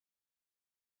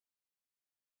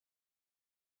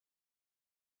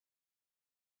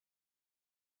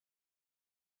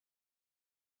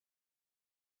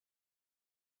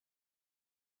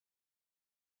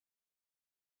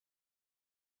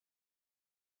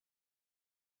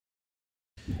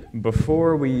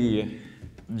Before we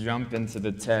jump into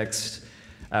the text,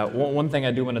 one thing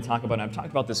I do want to talk about, and I've talked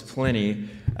about this plenty,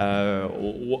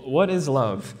 what is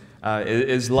love?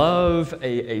 Is love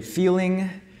a feeling?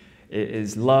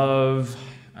 Is love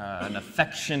an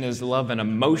affection? Is love an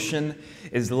emotion?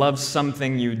 Is love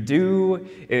something you do?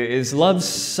 Is love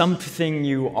something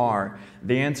you are?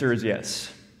 The answer is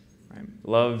yes. Right?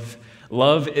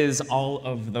 Love is all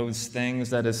of those things.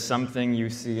 That is something you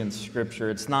see in Scripture.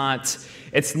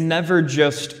 It's never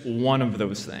just one of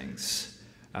those things.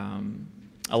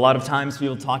 A lot of times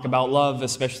people talk about love,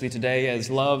 especially today, as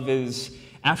love is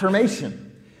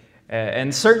affirmation.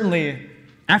 And certainly,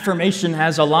 affirmation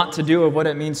has a lot to do with what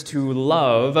it means to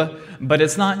love, but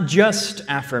it's not just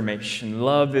affirmation.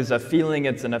 Love is a feeling,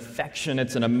 it's an affection,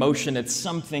 it's an emotion, it's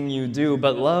something you do,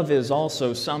 but love is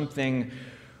also something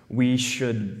we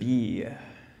should be.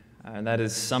 And that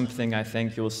is something I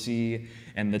think you'll see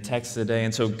in the text today.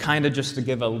 And so kind of just to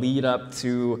give a lead up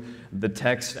to the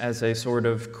text as a sort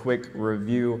of quick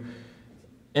review,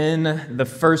 in the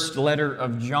first letter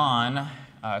of John,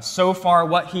 so far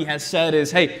what he has said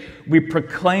is, hey, we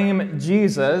proclaim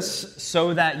Jesus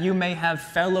so that you may have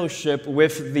fellowship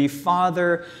with the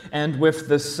Father and with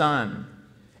the Son.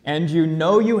 And you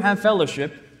know you have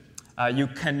fellowship. You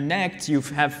connect, you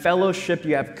have fellowship,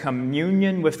 you have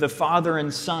communion with the Father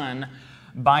and Son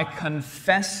by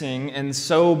confessing and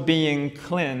so being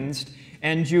cleansed,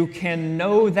 and you can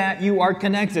know that you are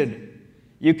connected.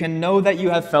 You can know that you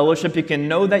have fellowship, you can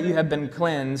know that you have been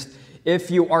cleansed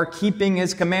if you are keeping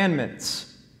His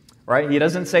commandments. Right? He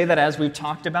doesn't say that, as we've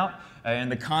talked about in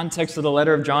the context of the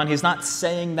letter of John. He's not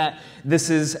saying that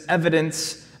this is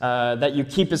evidence that you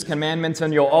keep His commandments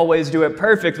and you'll always do it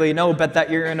perfectly. No, but that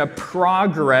you're in a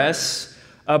progress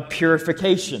of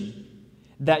purification,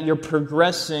 that you're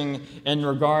progressing in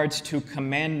regards to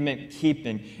commandment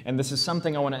keeping. And this is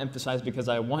something I want to emphasize because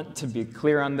I want to be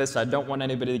clear on this. I don't want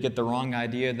anybody to get the wrong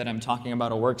idea that I'm talking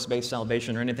about a works-based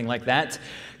salvation or anything like that.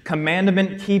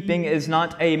 Commandment keeping is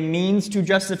not a means to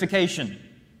justification.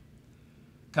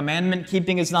 Commandment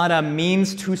keeping is not a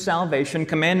means to salvation.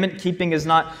 Commandment keeping is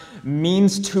not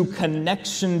means to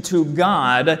connection to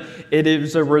God. It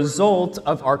is a result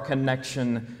of our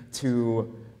connection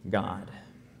to God.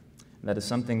 That is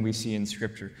something we see in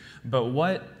Scripture. But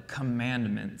what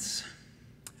commandments?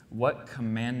 What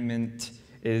commandment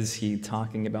is he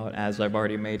talking about, as I've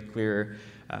already made clear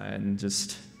and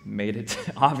just made it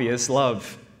obvious?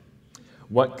 Love.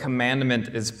 What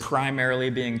commandment is primarily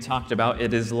being talked about?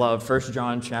 It is love. 1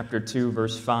 John chapter 2,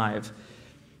 verse 5.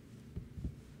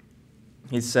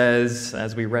 He says,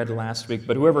 as we read last week,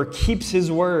 but whoever keeps His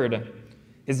word,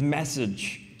 His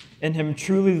message, in him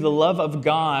truly the love of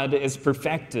God is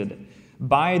perfected.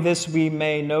 By this we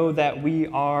may know that we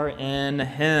are in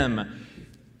Him.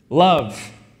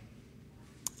 Love.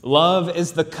 Love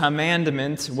is the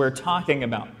commandment we're talking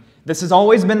about. This has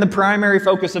always been the primary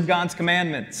focus of God's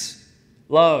commandments.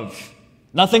 Love.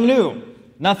 Nothing new.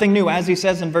 Nothing new. As he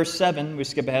says in verse 7, we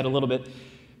skip ahead a little bit.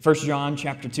 1 John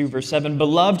chapter 2, verse 7,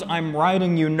 Beloved, I'm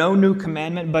writing you no new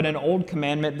commandment, but an old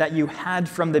commandment that you had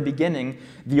from the beginning.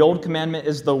 The old commandment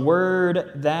is the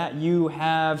word that you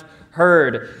have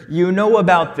heard. You know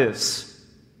about this.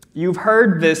 You've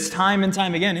heard this time and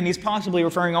time again, and he's possibly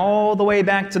referring all the way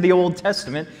back to the Old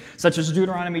Testament, such as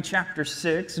Deuteronomy chapter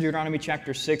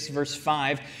 6, verse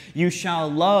 5. You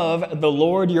shall love the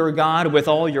Lord your God with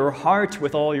all your heart,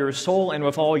 with all your soul, and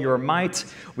with all your might.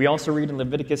 We also read in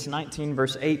Leviticus 19,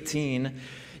 verse 18,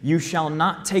 You shall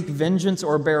not take vengeance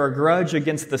or bear a grudge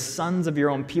against the sons of your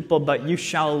own people, but you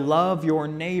shall love your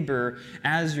neighbor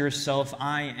as yourself.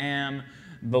 I am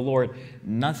the Lord.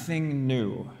 Nothing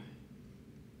new.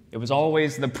 It was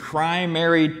always the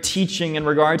primary teaching in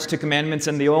regards to commandments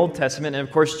in the Old Testament. And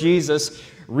of course, Jesus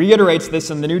reiterates this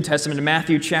in the New Testament in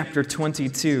Matthew chapter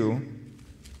 22.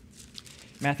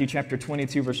 Matthew chapter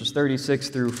 22, verses 36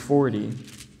 through 40.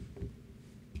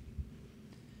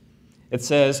 It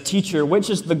says, Teacher, which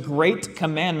is the great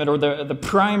commandment, or the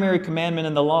primary commandment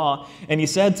in the law? And he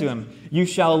said to him, You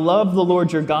shall love the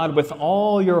Lord your God with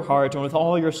all your heart, and with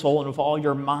all your soul, and with all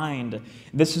your mind.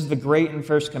 This is the great and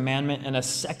first commandment, and a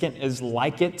second is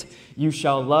like it. You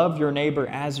shall love your neighbor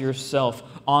as yourself.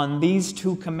 On these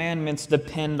two commandments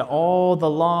depend all the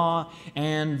law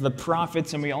and the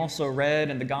prophets. And we also read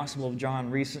in the Gospel of John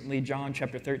recently, John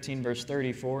chapter 13, verse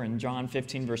 34, and John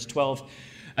 15, verse 12,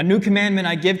 A new commandment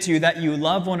I give to you, that you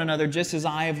love one another just as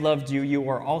I have loved you. You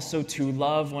are also to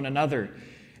love one another.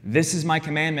 This is my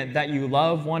commandment, that you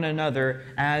love one another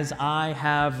as I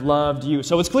have loved you.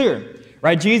 So it's clear,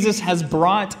 right? Jesus has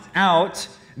brought out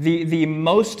the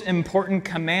most important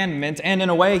commandment, and in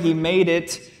a way, He made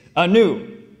it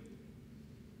anew.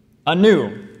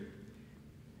 anew.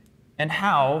 And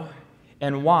how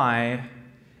and why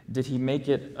did he make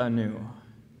it anew?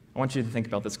 I want you to think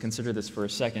about this. Consider this for a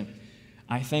second.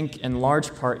 I think in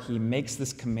large part he makes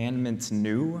this commandment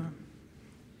new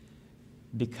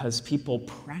because people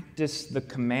practice the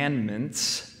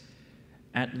commandments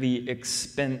at the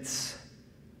expense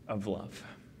of love.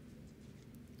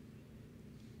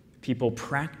 People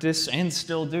practice, and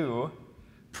still do,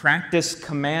 practice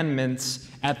commandments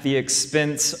at the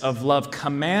expense of love.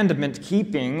 Commandment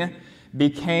keeping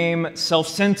became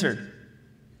self-centered.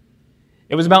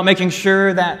 It was about making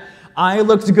sure that I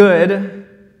looked good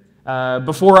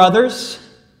before others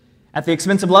at the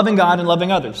expense of loving God and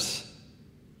loving others.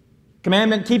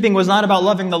 Commandment keeping was not about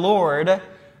loving the Lord,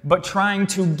 but trying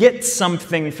to get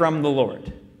something from the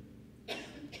Lord.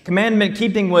 Commandment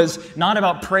keeping was not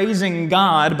about praising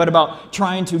God, but about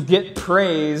trying to get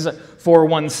praise for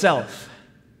oneself.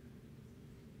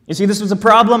 You see, this was a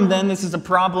problem then. This is a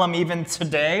problem even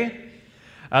today.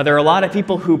 There are a lot of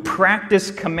people who practice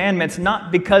commandments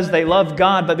not because they love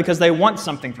God, but because they want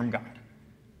something from God.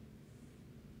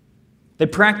 They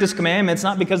practice commandments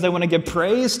not because they want to give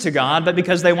praise to God, but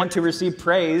because they want to receive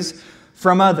praise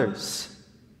from others.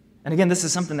 And again, this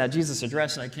is something that Jesus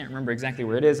addressed, and I can't remember exactly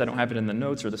where it is. I don't have it in the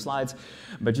notes or the slides.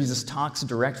 But Jesus talks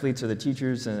directly to the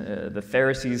teachers, the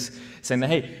Pharisees, saying that,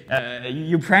 hey,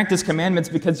 you practice commandments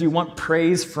because you want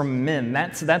praise from men.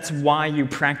 That's why you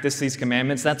practice these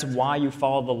commandments. That's why you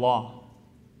follow the law.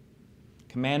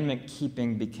 Commandment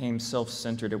keeping became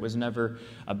self-centered. It was never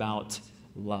about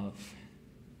love.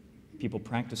 People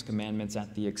practice commandments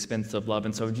at the expense of love.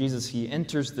 And so Jesus, he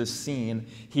enters this scene.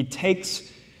 He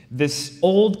takes this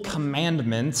old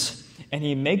commandment and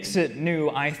he makes it new,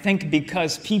 I think,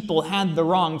 because people had the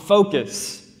wrong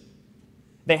focus.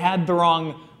 They had the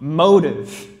wrong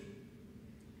motive.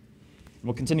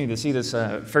 We'll continue to see this.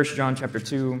 1 John chapter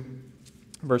 2,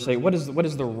 verse 8. What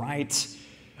is the right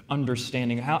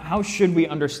understanding? How should we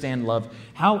understand love?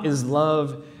 How is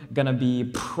love going to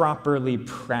be properly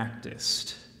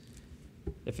practiced?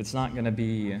 If it's not going to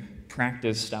be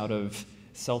practiced out of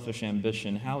selfish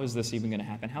ambition, how is this even going to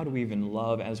happen? How do we even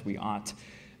love as we ought?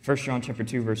 1 John chapter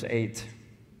 2, verse 8.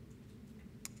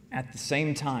 At the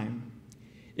same time,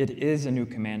 it is a new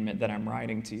commandment that I'm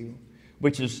writing to you,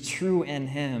 which is true in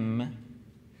him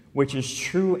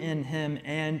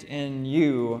and in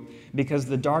you, because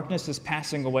the darkness is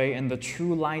passing away and the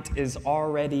true light is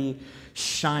already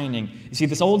shining. You see,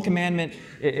 this old commandment,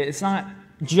 it's not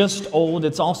just old,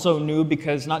 it's also new,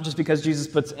 because not just because Jesus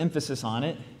puts emphasis on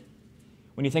it.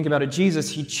 When you think about it,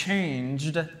 Jesus, he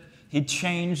changed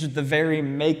the very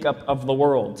makeup of the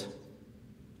world.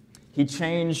 He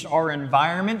changed our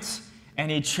environment,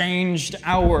 and he changed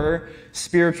our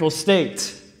spiritual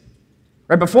state.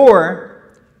 Right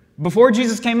before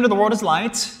Jesus came into the world as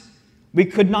light, we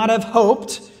could not have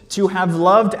hoped to have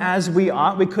loved as we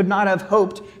ought. We could not have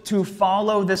hoped to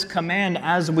follow this command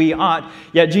as we ought.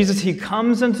 Yet Jesus, he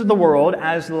comes into the world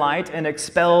as light and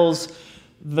expels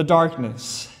the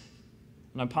darkness.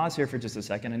 I'm going to pause here for just a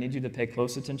second. I need you to pay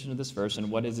close attention to this verse and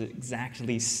what is it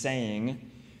exactly saying.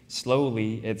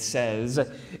 Slowly, it says,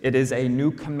 it is a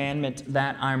new commandment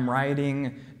that I'm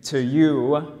writing to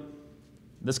you.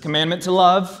 This commandment to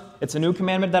love, it's a new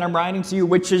commandment that I'm writing to you,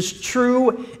 which is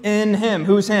true in him.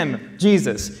 Who's him?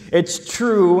 Jesus. It's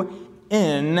true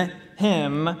in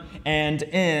him and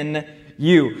in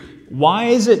you. Why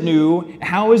is it new?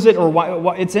 How is it? Or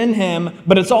why? It's in him,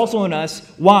 but it's also in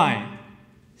us. Why?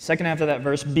 Second half of that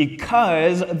verse,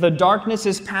 because the darkness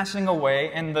is passing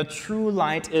away and the true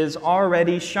light is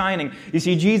already shining. You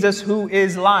see, Jesus, who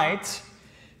is light,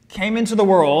 came into the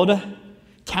world,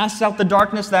 cast out the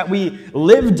darkness that we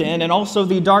lived in and also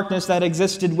the darkness that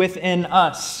existed within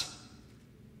us.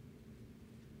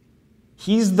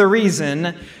 He's the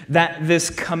reason that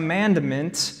this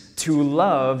commandment to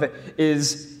love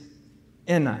is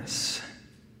in us.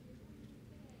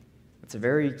 It's a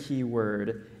very key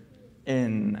word.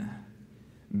 In.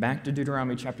 Back to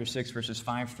Deuteronomy chapter 6, verses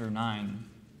 5 through 9.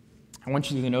 I want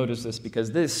you to notice this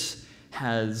because this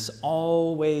has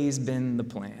always been the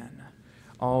plan.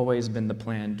 Always been the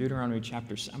plan. Deuteronomy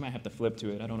chapter 6. I might have to flip to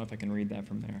it. I don't know if I can read that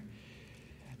from there.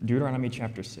 Deuteronomy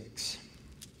chapter 6,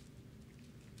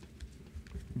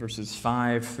 verses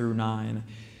 5 through 9.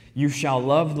 You shall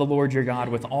love the Lord your God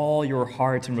with all your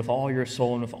heart and with all your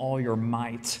soul and with all your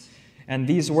might. And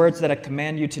these words that I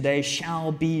command you today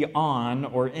shall be on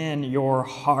or in your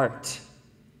heart.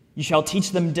 You shall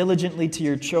teach them diligently to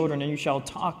your children, and you shall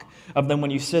talk of them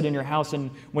when you sit in your house, and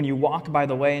when you walk by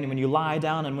the way, and when you lie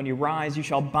down, and when you rise. You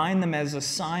shall bind them as a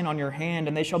sign on your hand,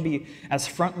 and they shall be as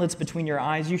frontlets between your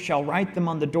eyes. You shall write them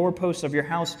on the doorposts of your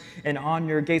house and on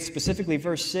your gates. Specifically,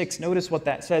 verse 6, notice what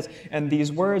that says. And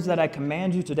these words that I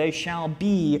command you today shall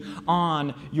be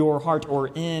on your heart, or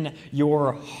in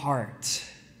your heart.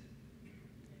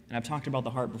 And I've talked about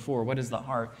the heart before. What is the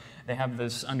heart? They have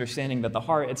this understanding that the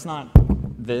heart, it's not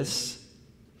this,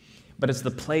 but it's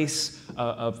the place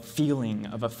of feeling,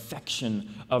 of affection,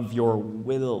 of your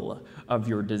will, of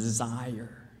your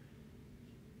desire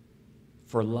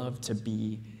for love to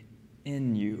be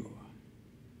in you,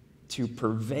 to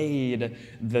pervade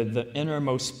the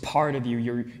innermost part of you,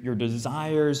 your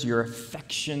desires, your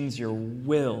affections, your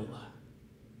will.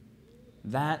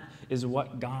 That is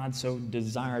what God so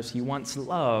desires. He wants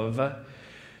love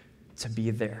to be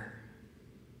there.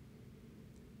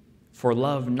 For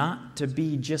love not to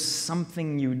be just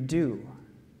something you do.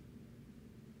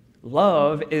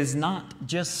 Love is not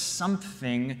just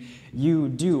something you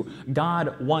do.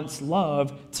 God wants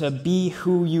love to be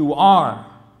who you are.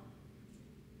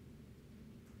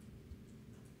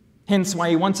 Hence why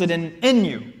He wants it in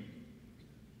you.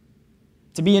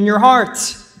 To be in your heart.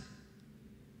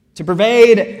 To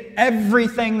pervade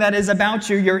everything that is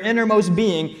about you, your innermost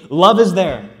being. Love is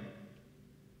there.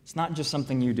 It's not just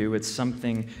something you do, it's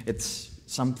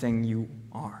something you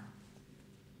are.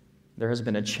 There has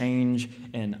been a change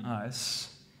in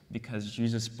us because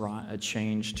Jesus brought a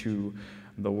change to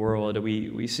the world.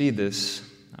 We see this.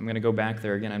 I'm going to go back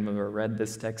there again. I've read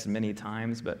this text many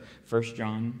times, but 1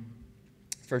 John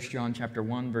chapter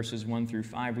 1, verses 1 through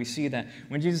 5, we see that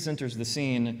when Jesus enters the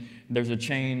scene, there's a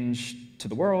change to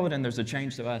the world and there's a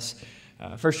change to us.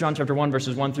 1 John chapter 1,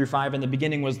 verses 1 through 5, in the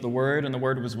beginning was the Word, and the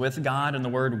Word was with God, and the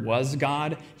Word was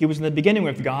God. He was in the beginning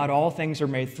with God. All things are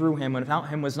made through Him, and without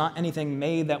Him was not anything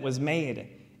made that was made.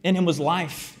 In Him was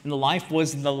life, and the life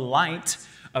was the light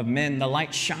of men. The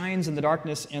light shines in the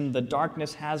darkness, and the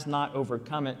darkness has not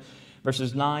overcome it.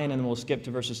 Verses 9, and then we'll skip to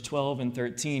verses 12 and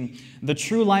 13. The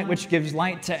true light which gives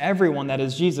light to everyone, that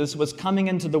is Jesus, was coming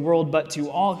into the world, but to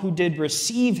all who did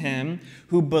receive Him,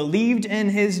 who believed in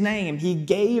His name, He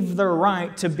gave the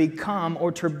right to become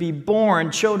or to be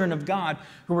born children of God,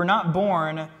 who were not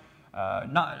born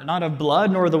not of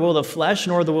blood, nor the will of flesh,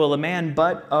 nor the will of man,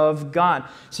 but of God.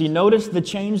 So you notice the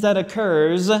change that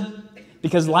occurs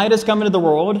because light has come into the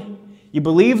world. You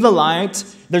believe the light.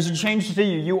 There's a change to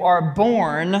you. You are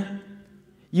born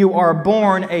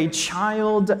a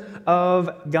child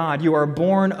of God. You are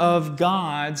born of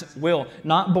God's will.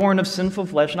 Not born of sinful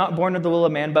flesh, not born of the will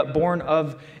of man, but born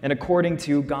of and according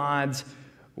to God's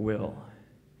will.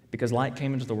 Because light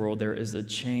came into the world, there is a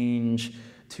change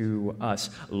to us.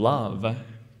 Love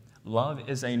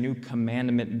is a new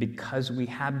commandment because we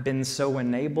have been so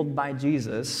enabled by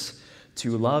Jesus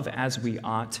to love as we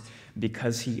ought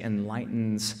because He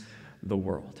enlightens the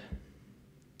world.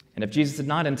 And if Jesus did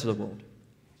not enter the world,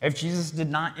 if Jesus did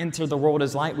not enter the world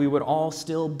as light, we would all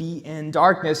still be in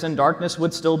darkness, and darkness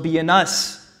would still be in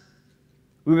us.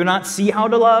 We would not see how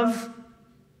to love.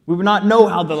 We would not know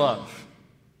how to love.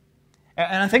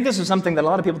 And I think this is something that a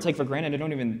lot of people take for granted. They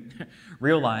don't even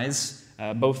realize,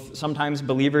 both sometimes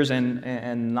believers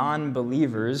and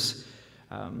non-believers.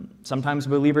 Sometimes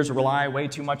believers rely way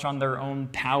too much on their own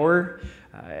power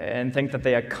and think that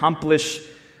they accomplish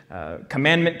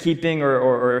commandment keeping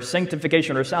or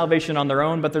sanctification or salvation on their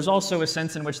own, but there's also a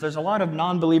sense in which there's a lot of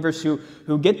non-believers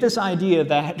who get this idea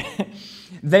that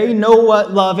they know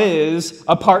what love is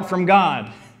apart from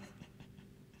God.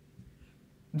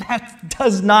 That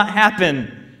does not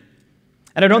happen.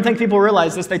 And I don't think people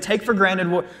realize this. They take for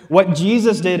granted what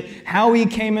Jesus did, how He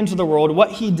came into the world,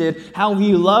 what He did, how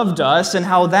He loved us, and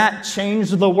how that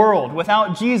changed the world.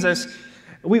 Without Jesus,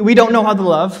 we don't know how to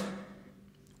love.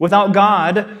 Without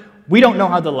God, we don't know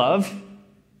how to love.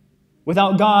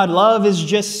 Without God, love is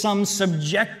just some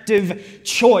subjective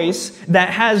choice that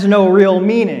has no real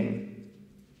meaning.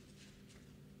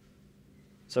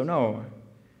 So no,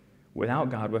 without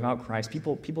God, without Christ,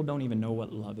 people don't even know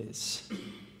what love is.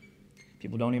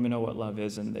 People don't even know what love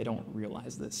is, and they don't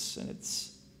realize this, and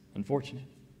it's unfortunate.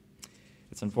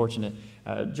 It's unfortunate.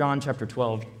 John chapter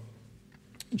 12,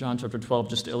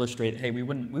 just to illustrate, hey, we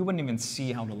wouldn't even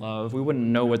see how to love. We wouldn't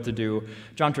know what to do.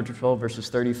 John chapter 12, verses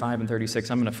 35 and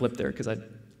 36. I'm going to flip there because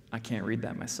I can't read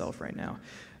that myself right now.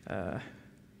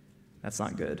 That's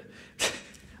not good.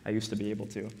 I used to be able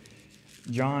to.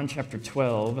 John chapter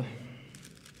 12,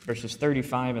 verses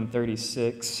 35 and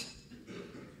 36.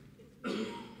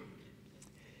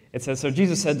 It It says, "So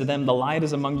Jesus said to them, 'The light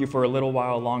is among you for a little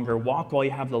while longer. Walk while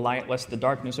you have the light, lest the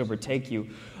darkness overtake you.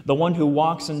 The one who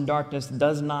walks in darkness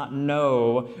does not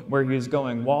know where he is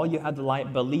going. While you have the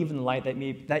light, believe in the light,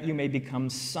 that you may become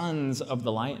sons of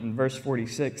the light.'" And verse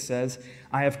 46 says,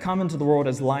 "I have come into the world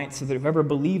as light, so that whoever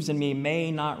believes in me may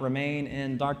not remain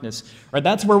in darkness." Right,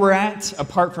 that's where we're at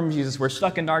apart from Jesus. We're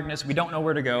stuck in darkness. We don't know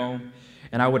where to go.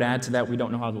 And I would add to that, we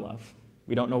don't know how to love.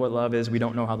 We don't know what love is. We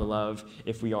don't know how to love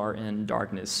if we are in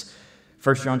darkness.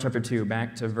 1 John chapter 2,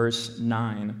 back to verse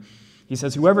 9. He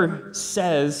says, "Whoever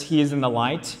says he is in the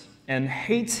light and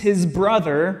hates his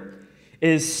brother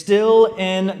is still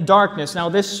in darkness." Now,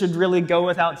 this should really go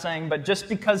without saying, but just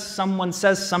because someone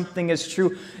says something is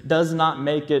true does not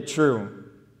make it true.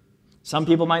 Some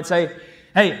people might say,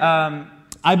 "Hey,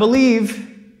 I believe,"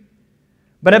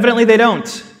 but evidently they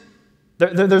don't.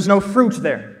 There's no fruit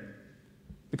there.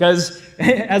 Because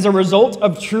as a result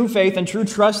of true faith and true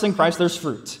trust in Christ, there's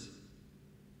fruit.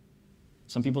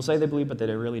 Some people say they believe, but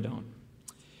they really don't.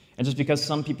 And just because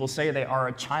some people say they are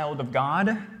a child of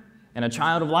God and a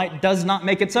child of light does not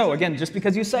make it so. Again, just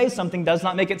because you say something does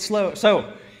not make it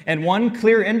so. And one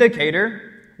clear indicator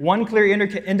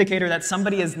that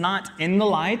somebody is not in the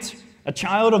light, a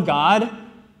child of God,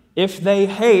 if they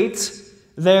hate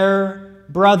their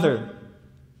brother.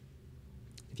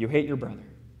 If you hate your brother.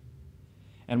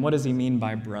 And what does he mean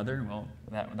by brother? Well,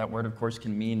 that word, of course,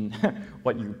 can mean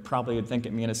what you probably would think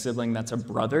it means, a sibling, that's a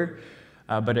brother.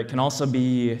 But it can also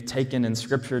be taken in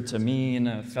Scripture to mean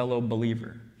a fellow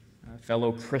believer, a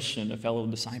fellow Christian, a fellow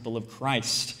disciple of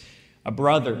Christ, a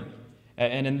brother.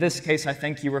 And in this case, I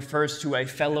think he refers to a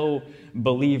fellow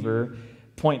believer.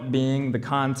 Point being the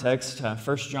context,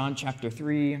 1 John chapter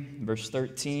 3, verse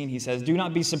 13, he says, "Do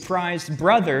not be surprised,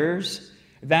 brothers,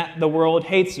 that the world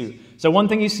hates you." So one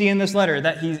thing you see in this letter,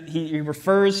 that he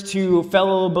refers to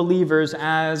fellow believers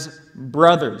as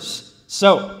brothers.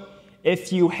 So,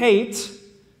 if you hate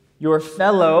your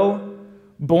fellow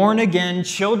born-again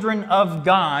children of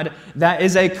God, that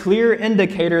is a clear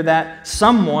indicator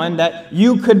that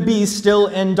you could be still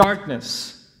in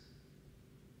darkness.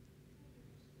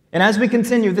 And as we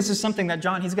continue, this is something that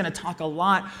he's going to talk a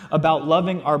lot about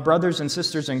loving our brothers and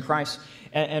sisters in Christ.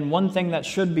 And one thing that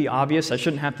should be obvious, I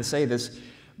shouldn't have to say this,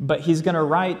 but he's going to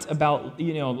write about,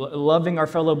 loving our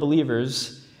fellow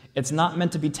believers. It's not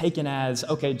meant to be taken as,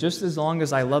 okay, just as long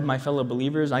as I love my fellow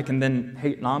believers, I can then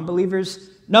hate non-believers.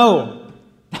 No,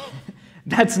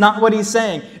 that's not what he's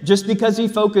saying. Just because he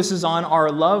focuses on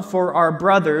our love for our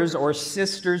brothers or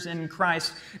sisters in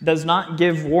Christ does not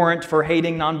give warrant for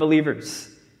hating non-believers.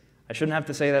 I shouldn't have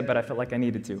to say that, but I felt like I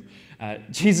needed to.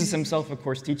 Jesus himself, of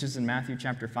course, teaches in Matthew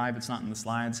chapter 5, it's not in the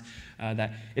slides,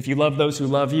 that if you love those who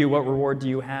love you, what reward do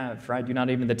you have? Right? Do not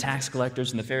even the tax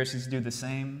collectors and the Pharisees do the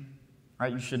same?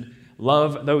 Right? You should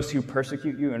love those who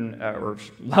persecute you, or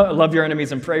love your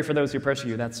enemies and pray for those who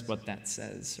persecute you. That's what that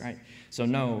says, right? So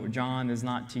no, John is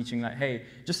not teaching that, hey,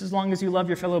 just as long as you love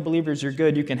your fellow believers, you're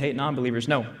good, you can hate non-believers.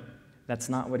 No, that's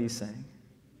not what he's saying.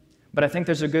 But I think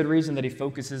there's a good reason that he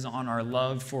focuses on our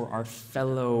love for our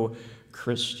fellow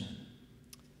Christian.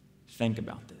 Think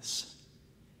about this.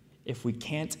 If we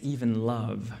can't even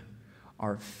love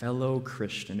our fellow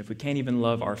Christian, if we can't even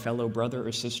love our fellow brother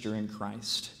or sister in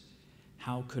Christ,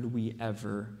 how could we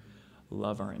ever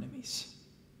love our enemies?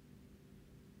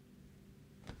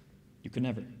 You could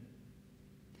never.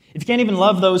 If you can't even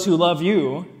love those who love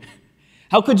you,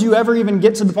 how could you ever even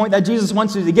get to the point that Jesus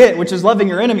wants you to get, which is loving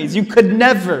your enemies? You could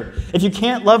never. If you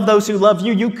can't love those who love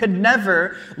you, you could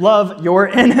never love your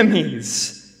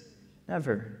enemies.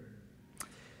 Never.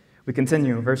 We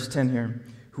continue, verse 10 here.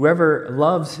 "Whoever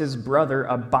loves his brother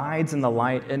abides in the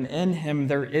light, and in him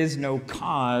there is no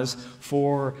cause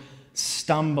for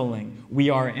stumbling." We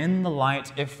are in the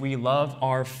light if we love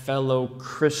our fellow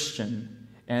Christian,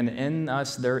 and in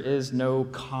us there is no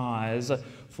cause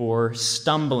for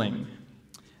stumbling.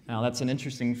 Now, that's an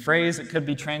interesting phrase. It could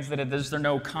be translated, is there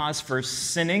no cause for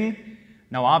sinning?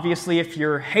 Now, obviously, if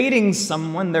you're hating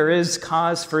someone, there is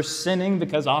cause for sinning,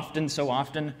 because so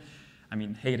often,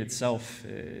 hate itself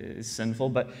is sinful,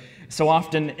 but so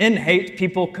often in hate,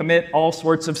 people commit all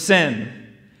sorts of sin.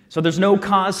 So there's no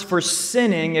cause for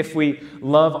sinning if we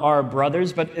love our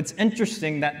brothers, but it's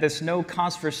interesting that this no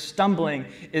cause for stumbling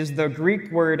is the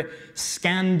Greek word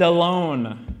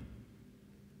scandalon.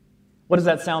 What does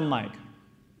that sound like?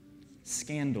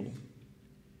 Scandal.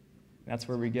 That's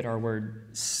where we get our word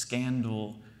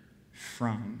scandal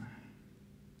from.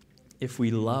 If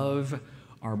we love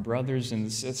our brothers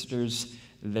and sisters,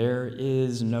 there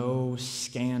is no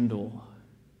scandal.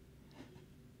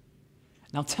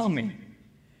 Now tell me,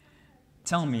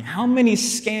 how many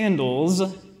scandals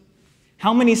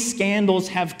How many scandals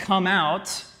have come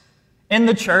out in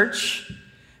the church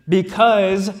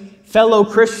because fellow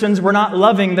Christians were not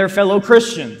loving their fellow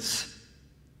Christians?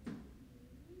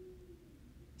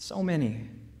 So many.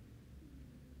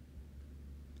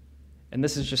 And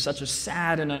this is just such a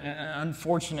sad and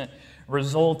unfortunate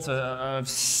result of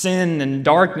sin and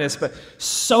darkness. But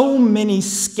so many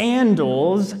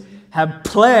scandals have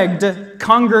plagued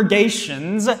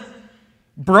congregations,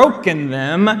 broken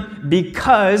them,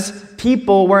 because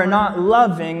people were not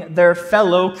loving their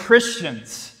fellow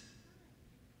Christians.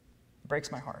 It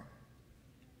breaks my heart.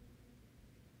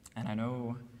 And I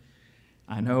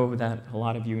know that a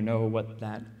lot of you know what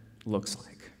that looks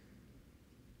like.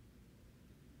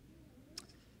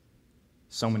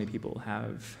 So many people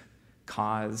have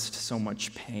caused so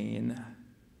much pain,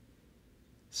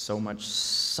 so much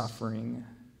suffering,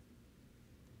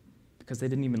 because they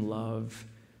didn't even love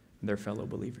their fellow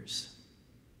believers.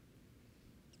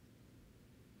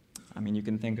 I mean, you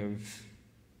can think of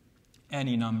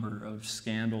any number of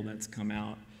scandal that's come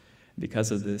out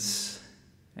because of this.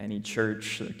 Any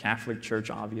church, the Catholic Church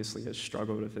obviously has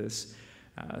struggled with this.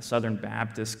 Southern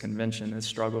Baptist Convention has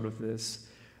struggled with this.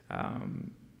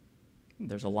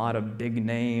 There's a lot of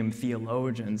big-name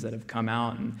theologians that have come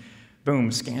out and,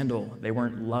 boom, scandal. They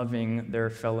weren't loving their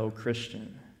fellow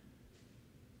Christian.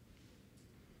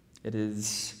 It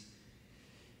is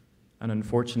an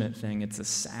unfortunate thing. It's a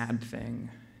sad thing.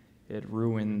 It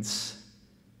ruins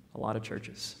a lot of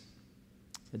churches.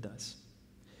 It does.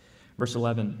 Verse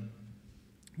 11,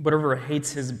 whatever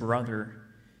hates his brother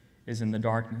is in the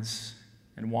darkness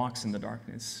and walks in the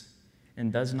darkness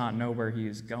and does not know where he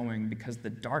is going because the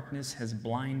darkness has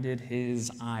blinded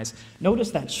his eyes.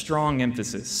 Notice that strong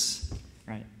emphasis,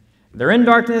 right? They're in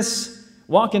darkness,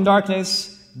 walk in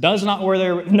darkness, does not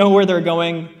know where they're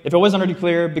going, if it wasn't already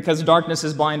clear, because darkness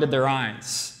has blinded their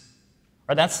eyes.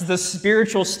 Right? That's the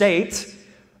spiritual state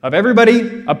of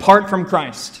everybody apart from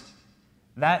Christ.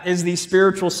 That is the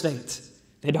spiritual state.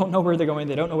 They don't know where they're going,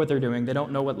 they don't know what they're doing, they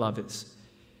don't know what love is.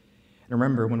 And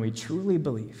remember, when we truly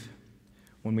believe,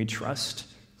 when we trust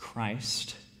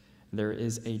Christ, there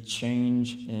is a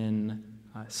change in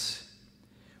us.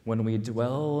 When we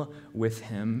dwell with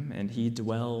Him and He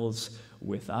dwells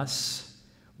with us,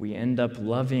 we end up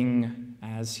loving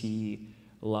as He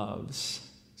loves.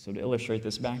 So to illustrate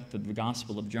this, back to the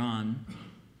Gospel of John,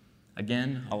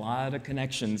 again, a lot of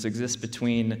connections exist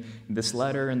between this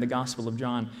letter and the Gospel of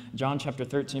John. John chapter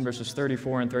 13, verses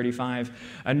 34 and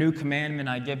 35. A new commandment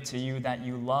I give to you, that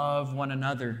you love one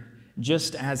another.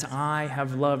 Just as I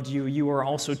have loved you, you are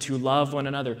also to love one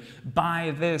another.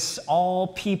 By this, all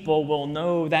people will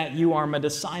know that you are my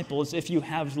disciples if you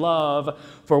have love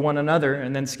for one another.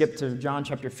 And then skip to John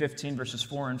chapter 15, verses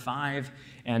 4 and 5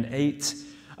 and 8.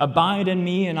 Abide in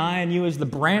me, and I in you, as the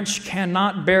branch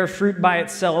cannot bear fruit by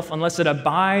itself unless it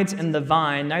abides in the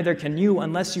vine. Neither can you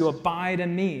unless you abide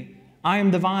in me. I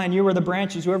am the vine, you are the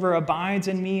branches. Whoever abides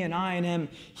in me and I in him,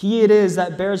 he it is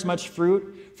that bears much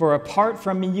fruit. For apart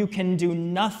from me you can do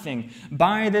nothing.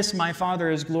 By this my Father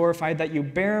is glorified, that you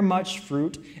bear much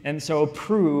fruit, and so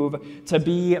prove to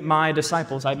be my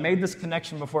disciples. I've made this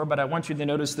connection before, but I want you to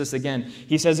notice this again.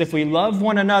 He says, if we love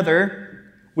one another,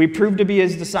 we prove to be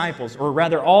his disciples, or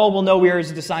rather, all will know we are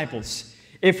his disciples.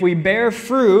 If we bear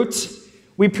fruit,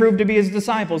 we prove to be his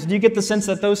disciples. Do you get the sense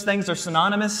that those things are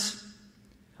synonymous?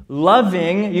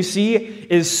 Loving, you see,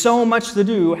 has so much to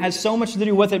do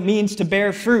with what it means to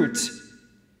bear fruit.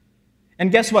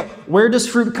 And guess what? Where does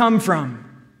fruit come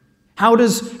from? How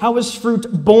is fruit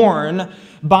born?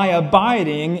 By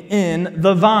abiding in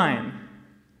the vine.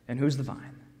 And who's the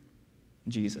vine?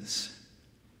 Jesus.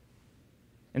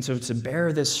 And so to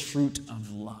bear this fruit of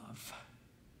love,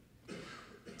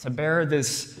 to bear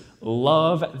this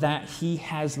love that he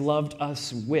has loved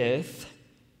us with,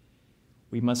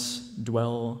 we must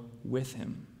dwell with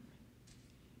him,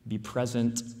 be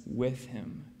present with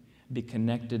him, be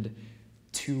connected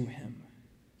to him.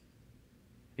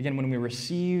 Again, when we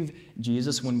receive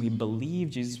Jesus, when we believe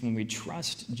Jesus, when we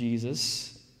trust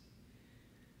Jesus,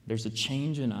 there's a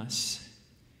change in us,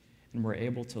 and we're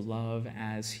able to love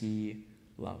as he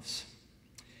loves.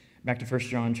 Back to 1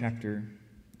 John chapter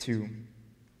 2,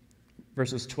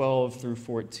 verses 12 through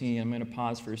 14. I'm going to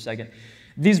pause for a second.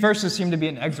 These verses seem to be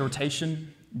an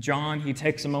exhortation. John, he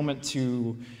takes a moment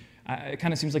to, it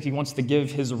kind of seems like he wants to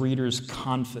give his readers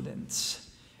confidence.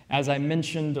 As I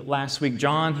mentioned last week,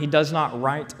 John, he does not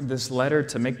write this letter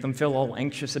to make them feel all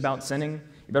anxious about sinning.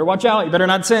 You better watch out, you better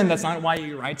not sin. That's not why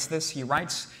he writes this. He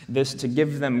writes this to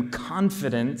give them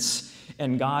confidence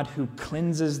in God who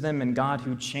cleanses them and God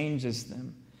who changes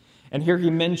them. And here he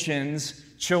mentions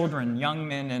children, young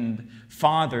men, and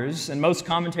fathers. And most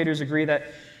commentators agree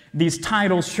that these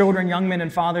titles, children, young men,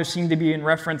 and fathers, seem to be in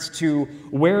reference to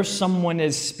where someone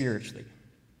is spiritually.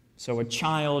 So a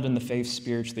child in the faith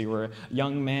spiritually, or a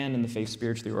young man in the faith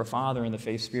spiritually, or a father in the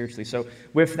faith spiritually. So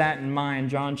with that in mind, 1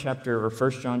 John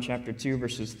chapter 2,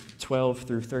 verses 12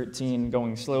 through 13,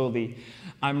 going slowly,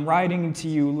 I'm writing to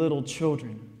you, little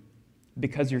children,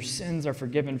 because your sins are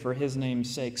forgiven for his name's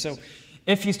sake. So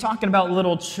if he's talking about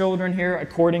little children here,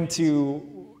 according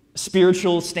to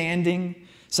spiritual standing,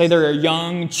 say they're a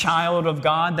young child of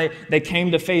God, they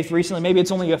came to faith recently, maybe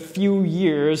it's only a few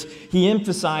years, he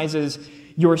emphasizes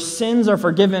your sins are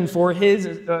forgiven for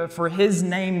his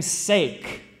name's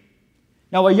sake.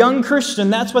 Now, a young Christian,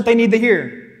 that's what they need to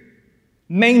hear.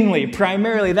 Mainly,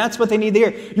 primarily, that's what they need to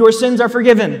hear. Your sins are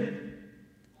forgiven.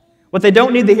 What they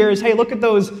don't need to hear is, hey, look at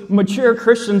those mature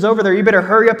Christians over there. You better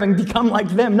hurry up and become like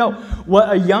them. No,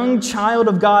 what a young child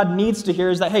of God needs to hear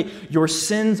is that, hey, your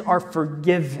sins are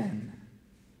forgiven.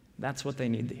 That's what they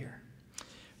need to hear.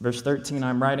 Verse 13,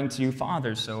 I'm writing to you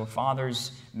fathers. So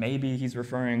fathers, maybe he's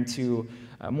referring to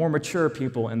more mature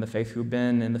people in the faith who've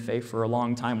been in the faith for a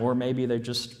long time, or maybe they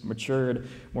just matured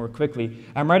more quickly.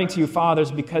 I'm writing to you fathers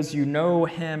because you know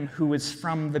him who is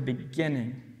from the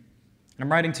beginning.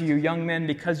 I'm writing to you young men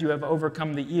because you have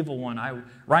overcome the evil one. I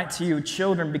write to you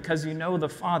children because you know the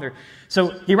Father.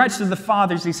 So he writes to the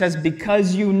fathers, he says,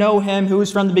 because you know him who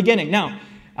is from the beginning. Now,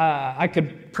 I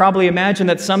could probably imagine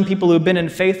that some people who've been in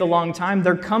faith a long time,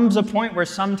 there comes a point where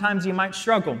sometimes you might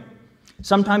struggle.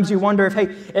 Sometimes you wonder if,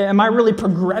 hey, am I really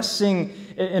progressing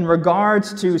in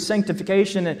regards to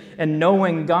sanctification and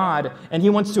knowing God? And he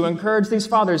wants to encourage these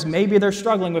fathers. Maybe they're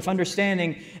struggling with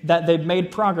understanding that they've made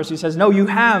progress. He says, no, you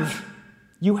have.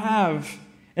 You have.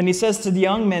 And he says to the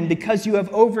young men, because you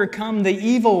have overcome the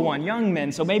evil one, young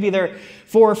men. So maybe they're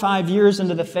 4 or 5 years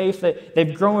into the faith, that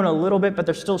they've grown a little bit, but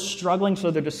they're still struggling,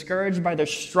 so they're discouraged by their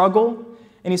struggle.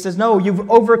 And he says, no, you've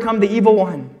overcome the evil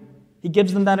one. He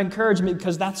gives them that encouragement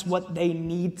because that's what they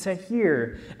need to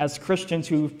hear as Christians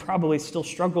who probably still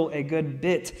struggle a good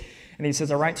bit. And he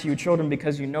says, I write to you, children,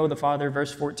 because you know the Father.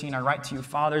 Verse 14, I write to you,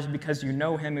 fathers, because you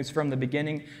know him who's from the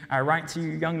beginning. I write to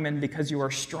you, young men, because you are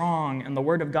strong, and the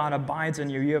word of God abides in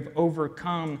you. You have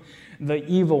overcome the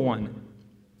evil one.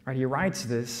 Right? He writes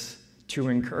this to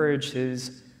encourage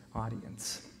his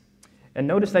audience. And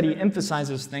notice that he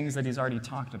emphasizes things that he's already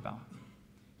talked about.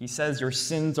 He says your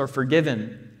sins are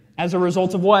forgiven. As a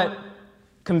result of what?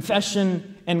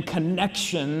 Confession and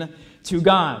connection to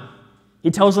God.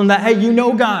 He tells them that, hey, you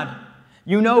know God.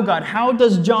 You know God. How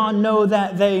does John know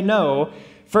that they know?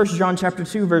 1 John chapter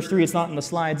 2, verse 3, it's not in the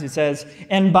slides. It says,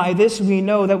 and by this we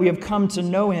know that we have come to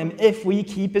know him if we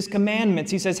keep his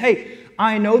commandments. He says, hey,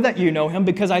 I know that you know him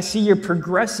because I see you're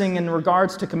progressing in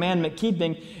regards to commandment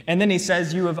keeping. And then he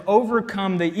says, you have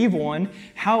overcome the evil one.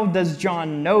 How does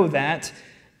John know that?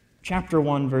 Chapter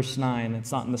 1, verse 9,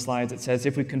 it's not in the slides, it says,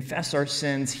 if we confess our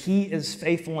sins, he is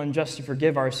faithful and just to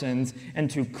forgive our sins and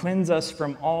to cleanse us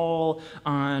from all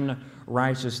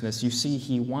unrighteousness. You see,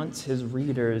 he wants his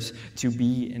readers to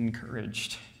be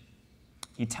encouraged.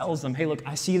 He tells them, hey, look,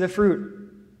 I see the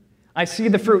fruit. I see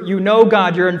the fruit. You know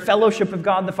God. You're in fellowship with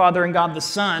God the Father and God the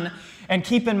Son. And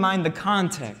keep in mind the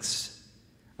context.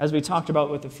 As we talked about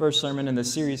with the first sermon in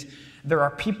this series, there are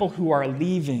people who are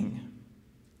leaving.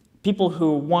 People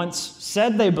who once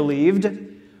said they believed,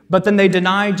 but then they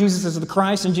denied Jesus as the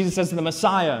Christ and Jesus as the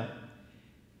Messiah.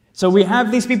 So we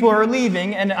have these people who are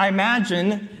leaving, and I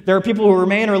imagine there are people who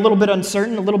remain are a little bit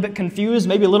uncertain, a little bit confused,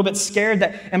 maybe a little bit scared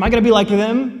that, am I going to be like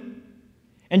them?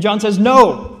 And John says,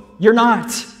 no, you're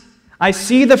not. I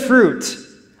see the fruit.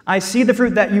 I see the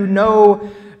fruit that you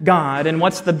know God. And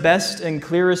what's the best and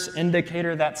clearest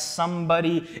indicator that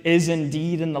somebody is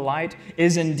indeed in the light,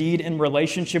 is indeed in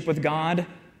relationship with God?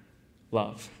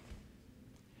 Love.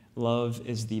 Love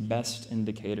is the best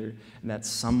indicator that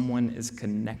someone is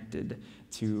connected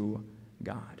to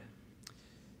God.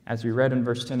 As we read in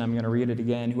verse 10, I'm going to read it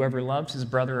again. Whoever loves his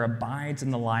brother abides in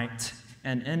the light,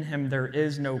 and in him there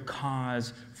is no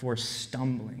cause for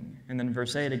stumbling. And then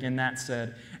verse 8 again, that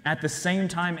said, at the same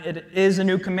time it is a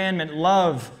new commandment,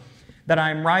 love, that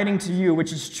I am writing to you,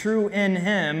 which is true in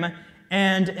him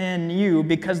and in you,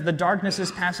 because the darkness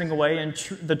is passing away and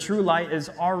the true light is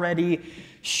already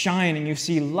shining. You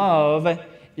see, love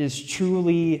is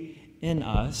truly in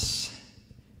us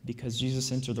because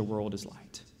Jesus entered the world as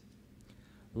light.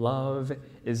 Love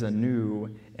is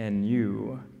anew in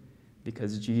you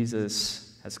because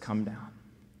Jesus has come down.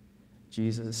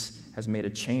 Jesus has made a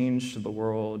change to the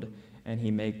world, and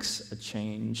he makes a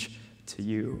change to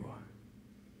you.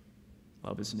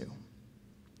 Love is new.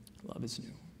 Love is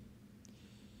new.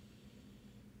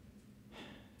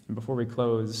 And before we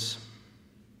close,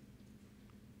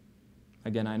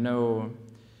 again, I know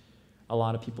a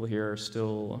lot of people here are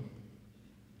still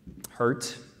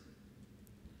hurt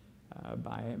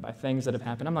by things that have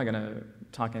happened. I'm not going to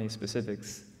talk any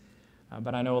specifics,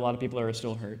 but I know a lot of people are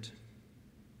still hurt.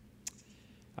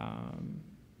 And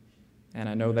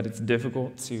I know that it's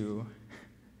difficult to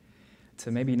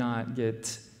maybe not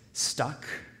get stuck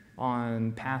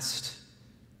on past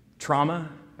trauma.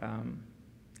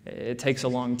 It takes a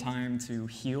long time to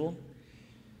heal.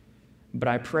 But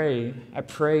I pray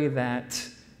that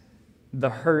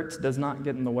the hurt does not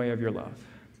get in the way of your love.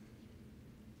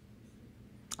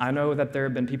 I know that there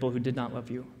have been people who did not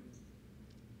love you.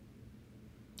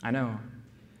 I know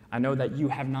that you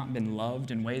have not been loved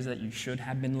in ways that you should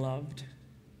have been loved.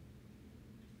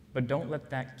 But don't let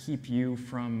that keep you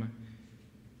from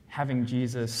having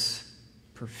Jesus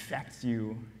perfect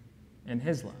you in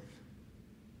his love.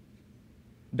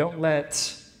 Don't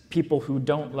let people who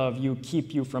don't love you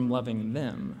keep you from loving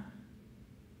them.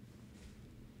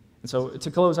 And so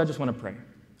to close, I just want to pray.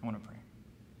 Our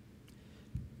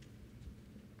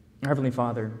Heavenly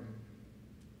Father,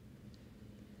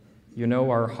 you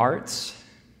know our hearts.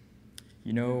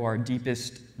 You know our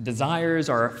deepest desires,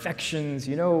 our affections.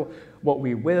 You know what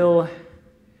we will.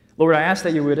 Lord, I ask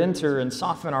that you would enter and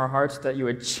soften our hearts, that you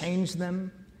would change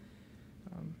them.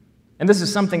 And this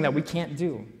is something that we can't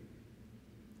do.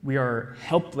 We are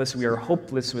helpless, we are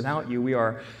hopeless without you. We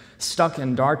are stuck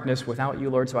in darkness without you,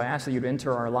 Lord. So I ask that you'd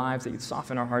enter our lives, that you'd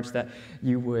soften our hearts, that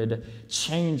you would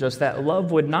change us, that love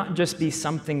would not just be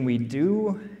something we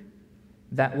do,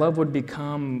 that love would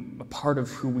become a part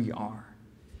of who we are.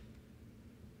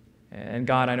 And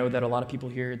God, I know that a lot of people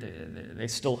here, they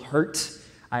still hurt.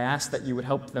 I ask that you would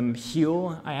help them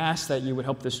heal. I ask that you would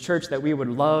help this church, that we would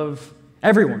love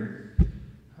everyone,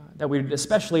 that we'd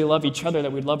especially love each other,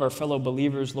 that we'd love our fellow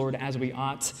believers, Lord, as we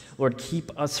ought. Lord,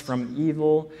 keep us from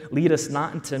evil. Lead us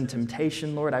not into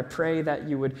temptation, Lord. I pray that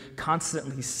you would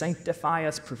constantly sanctify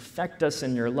us, perfect us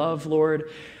in your love, Lord,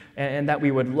 and that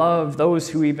we would love those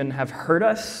who even have hurt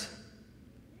us,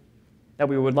 that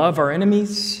we would love our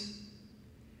enemies.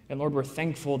 And Lord, we're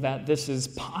thankful that this is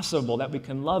possible, that we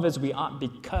can love as we ought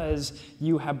because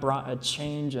you have brought a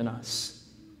change in us.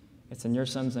 It's in your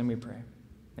Son's name we pray.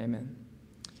 Amen.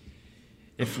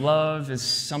 If love is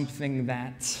something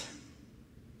that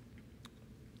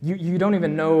you don't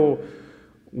even know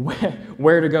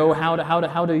where to go, how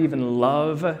to even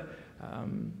love,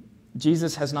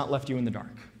 Jesus has not left you in the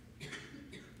dark.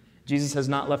 Jesus has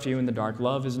not left you in the dark.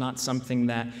 Love is not something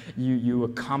that you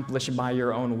accomplish by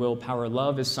your own willpower.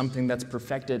 Love is something that's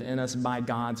perfected in us by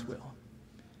God's will.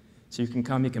 So you can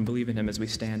come, you can believe in him as we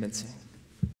stand and sing.